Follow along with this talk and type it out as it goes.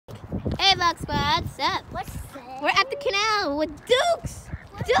Dog Squad. What's up? What's that? We're at the canal with Dukes.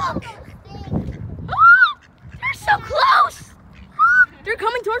 Duke! They're so close! They're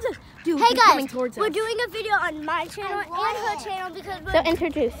coming towards us. Dude, Hey coming guys, towards we're us. doing a video on my channel and her channel because So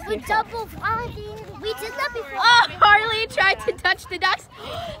introduce we're yourself. double vlogging. We did that before. Oh, Harley tried to touch the ducks.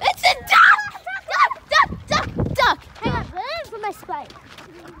 It's a duck! Duck! Hang on, where is my Sprite?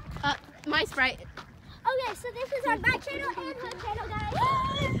 My Sprite. Okay, so this is on my channel and her channel,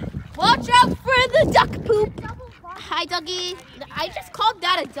 guys. Watch out for the duck poop. Double vlog. Hi, Dougie. I just called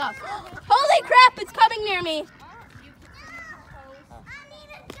that a duck. Holy crap, it's coming near me.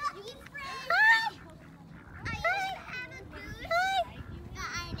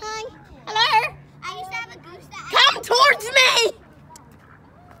 Hello? I used to have a goose that Come towards me!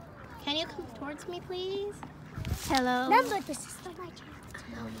 Can you come towards me, please? Hello? Remember, this is on my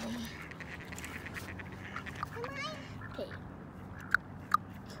channel. Okay.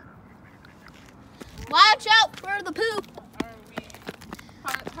 Watch out for the poop.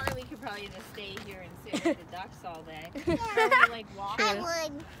 Harley could probably just stay here and sit with the ducks all day. Or like walk. I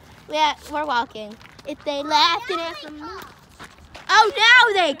would. Yeah, we're walking. If they laughed and at me. Oh,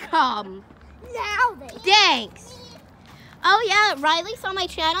 now they come. Now they. Thanks. Oh, yeah, Riley saw my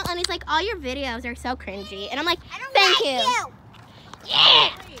channel and he's like, all your videos are so cringy. And I'm like, thank you. Yeah.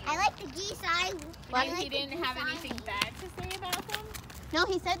 I like the geese. He didn't have anything bad to say about them? No,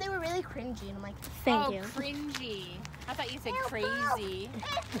 he said they were really cringy. And I'm like, thank you. Cringy. I thought you said crazy.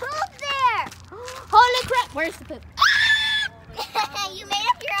 It's poop there. Holy crap. Where's the poop? You made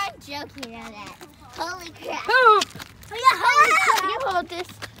up your own joke, you know that. Holy crap. Poop. Oh, yeah, holy crap. Can you hold this?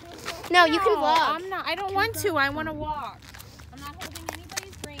 No, you can vlog. I'm not. I don't want to. I want to walk. I'm not holding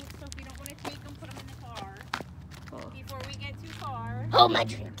anybody's drink, so if you don't want to take them, put them in the car. Before we get too far. Hold my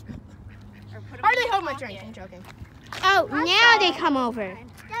drink. Or put them Hardly in the hold my pocket. drink. I'm joking. Oh, now they come over.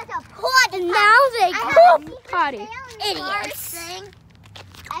 That's a potty. Now they Poop potty. Idiots.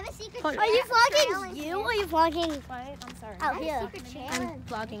 I have a secret Hold channel. Are you vlogging you or are you vlogging? What? I'm sorry. Oh, here. I'm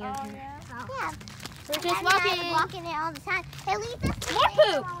vlogging Oh, over here. yeah. Yeah. We're Dad just and I walking. are walking it all the time. It leads us More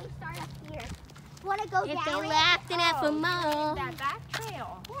poop. when we start up here. Want to go If down they it? laughed and at for more. That back trail.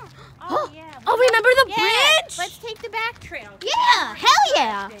 Yeah. Oh, yeah. Oh, remember the Yeah, bridge? let's take the back trail. Yeah, hell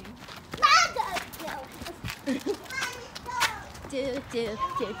yeah. Do, do,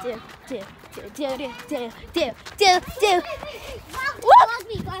 do, do, do, do, do, do, do, do, do.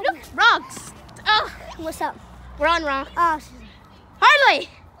 Look, rocks. Oh, What's up? we're on rock. Oh, Harley,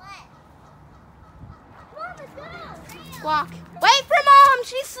 walk. Wait for mom,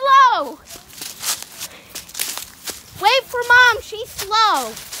 she's slow. Wait for mom, she's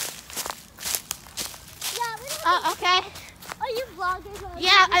slow. Okay. Are you vlogging?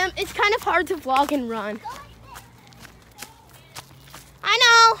 Yeah, it's kind of hard to vlog and run. I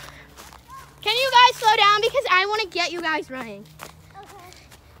know. Can you guys slow down because I want to get you guys running. Okay.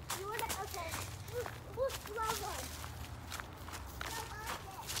 You wanna? Okay. We'll slow run.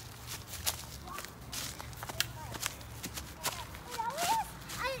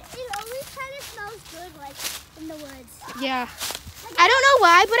 It always kind of smells good, like in the woods. Yeah. I don't know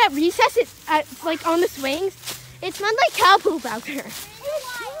why, but at recess, like on the swings, it smelled like cow poop out there.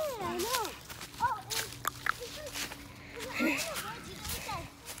 I know. Oh,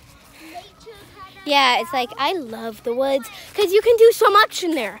 Yeah, it's like, I love the woods because you can do so much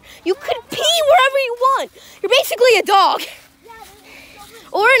in there. You could pee wherever you want. You're basically a dog.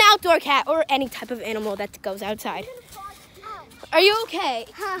 Or an outdoor cat or any type of animal that goes outside. Are you okay?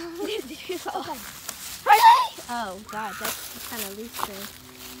 Oh, God, that's kind of loose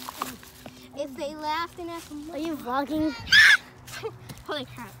there. If they laughed and at are you vlogging? Holy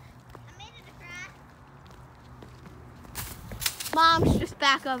crap. Mom's just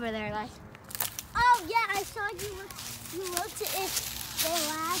back over there, like. Oh yeah, I saw you looked if they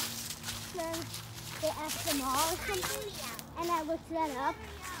laughed, then they asked them all or something, and I looked that up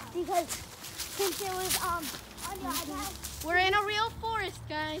because since it was on your iPad. We're in a real forest,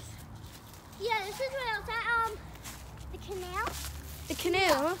 guys. Yeah, this is what else at the canal. The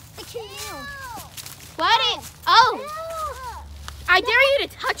canoe. The canal. What? Oh, Ew. I dare you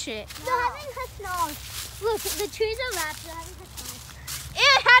to touch it. Still haven't touched snow. Look, the trees are wrapped. Still haven't touched snow.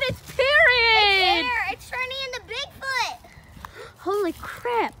 It had its period. It's turning into Bigfoot. Holy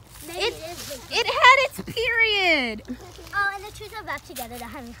crap. Maybe It, it is Bigfoot. it had its period. Oh, and the trees are wrapped together. They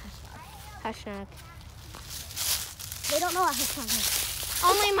haven't touched snow. Hashtag. They don't know what snow is.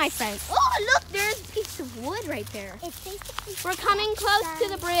 Only my friends. Oh, look, there's a piece of wood right there. It's basically. We're coming close to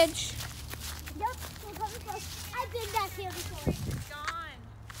the bridge. Yep, we're coming close. I've been back here before. It's gone.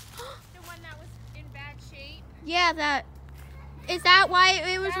 The one that was in bad shape. Yeah, that. Is that why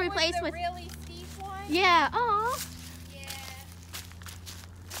it was That replaced was with? the really steep one? Yeah. Oh. Yeah.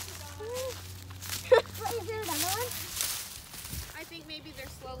 Wait, is there another one? I think maybe they're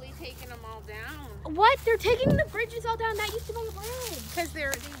slowly taking them all down. What? They're taking the bridges all down. That used to be a bridge. Because they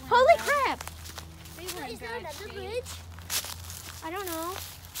were Holy in bad- crap! They were in Is there bad another shape. bridge? I don't know.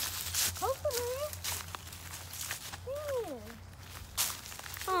 Hopefully. Here.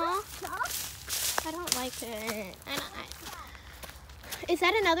 Aw. Stop. I don't like it. Is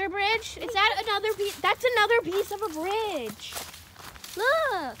that another bridge? Is that another piece? That's another piece of a bridge.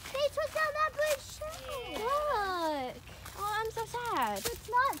 Look. They took down that bridge too. Look. Oh, I'm so sad. It's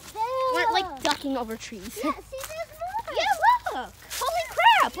not fair. We're like ducking over trees. Yeah, see, there's more. Yeah, look. Holy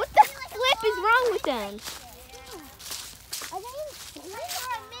crap. What the flip is wrong with them? Are they insane? These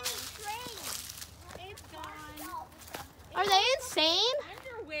are a mini train. It's gone. Are they insane?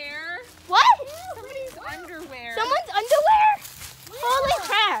 Underwear. What? Somebody's underwear. Someone's underwear? Holy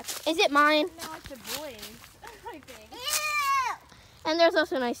crap. Is it mine? No, it's a boy's. I think. Ew. And there's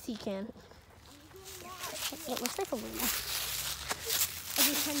also a nice tea can. It looks like a Luna. Are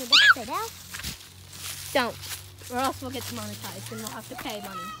you turning it upside down? Don't. Or else we'll get demonetized and we'll have to pay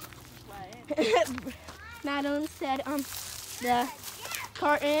money. What? Madeline said the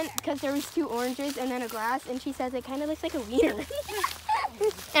carton, because there was 2 oranges and then a glass, and she says it kind of looks like a wiener.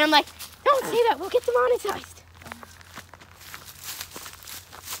 And I'm like, don't say that, we'll get demonetized.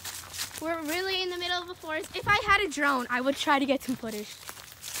 We're really in the middle of a forest. If I had a drone, I would try to get some footage.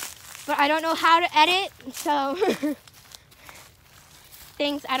 But I don't know how to edit, so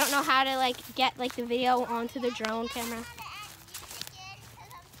I don't know how to like get like the video onto the drone camera.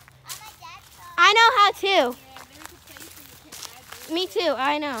 I know how to. Yeah, there's a place where you can add this, Me too,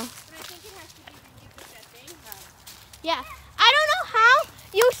 I know. but I think it has to be the music that they have. Yeah. I don't know how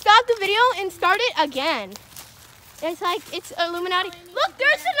you stop the video and start it again. It's like, it's Illuminati. Look,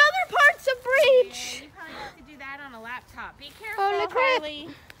 there's another parts of Yeah, bridge. you probably have to do that on a laptop. Be careful, Holy crap. Harley.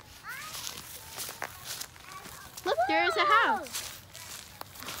 Look, there's a house.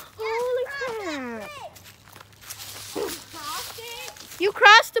 Holy crap. You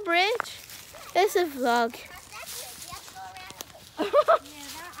crossed the bridge? This is a vlog. Yeah,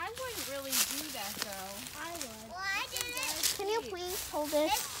 I wouldn't really do that though. I would. Well, I did it. Can you please hold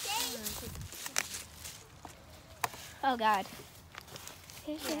this? Oh God.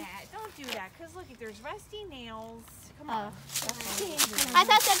 Yeah, don't do that, because look, there's rusty nails. Come Oh, on. I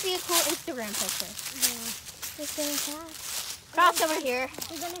thought that'd be a cool Instagram picture. Cross over here.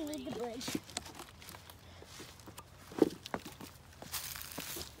 We're gonna need the bridge.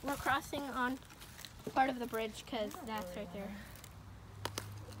 We're crossing on part of the bridge because that's right there.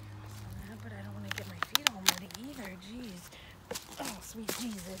 But I don't want to get my feet all muddy either. Jeez. Oh, sweet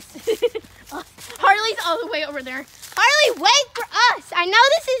Jesus. Harley's all the way over there. Harley, wait for us. I know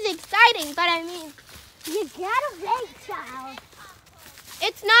this is exciting, but I mean, You gotta wait, child.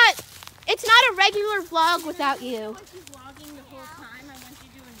 it's not a regular vlog without you. I want you vlogging the whole time. I want you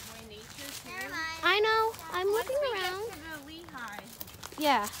to enjoy nature too. I know. I'm looking Once we around. get to the Lehigh,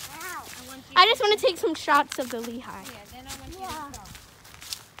 Yeah. Wow. I just want to take some shots of the Lehigh. Yeah, then I want you Yeah. to stop.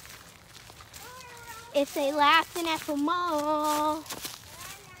 If they laughing at the mall.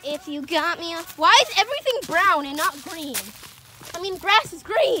 If you got me a... Why is everything brown and not green? I mean, grass is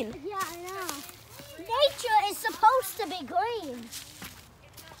green. Yeah, I know. Nature is supposed to be green.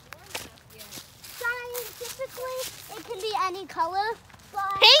 Scientifically, it can be any color,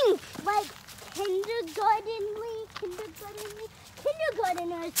 but Pink. like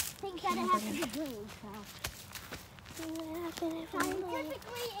kindergarteners think that it has to be green. So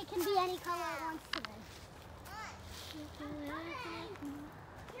scientifically, it can be any color it wants to be.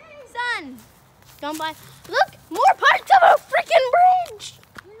 Son, don't buy... Look, more parts of a freaking bridge.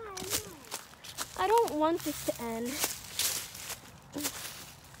 Yeah, I know. I don't want this to end.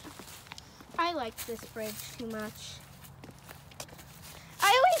 I like this bridge too much.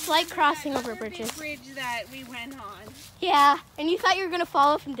 I always like crossing over That other big bridges. bridge that we went on. Yeah, and you thought you were going to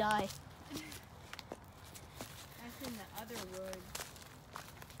fall off and die. That's in the other woods.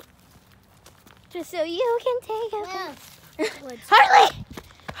 Just so you can take a... Woods. Harley!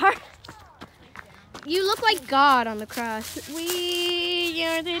 You look like God on the cross. We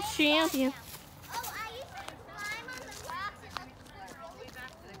are the champion. Oh, I used to climb on the rocks and All the way back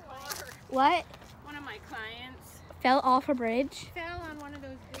to the car. What? One of my clients Fell off a bridge? fell on one of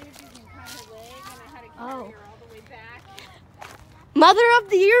those bridges and cut her leg, and I had to carry Oh. her all the way back. Mother of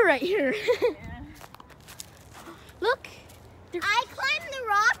the year right here. Yeah. Look. I climb the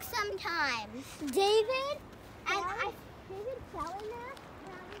rocks sometimes. David? And David fell in there.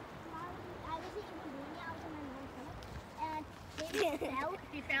 I was eating panini. I was in my mom's stomach. And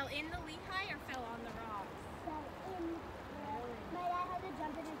He fell in the Lehigh or fell on the rocks? My dad had to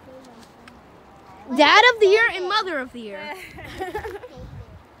jump in and save him. Dad of the year and mother of the year.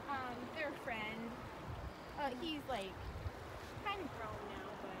 Their friend. He's like kind of grown now,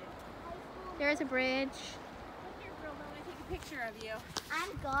 but. There's a bridge. Look here, girl. I want to take a picture of you.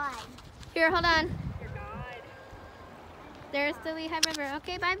 I'm God. Here, hold on. You're God. There's the Lehigh River.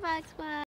 Okay, bye, Bugs. Bye.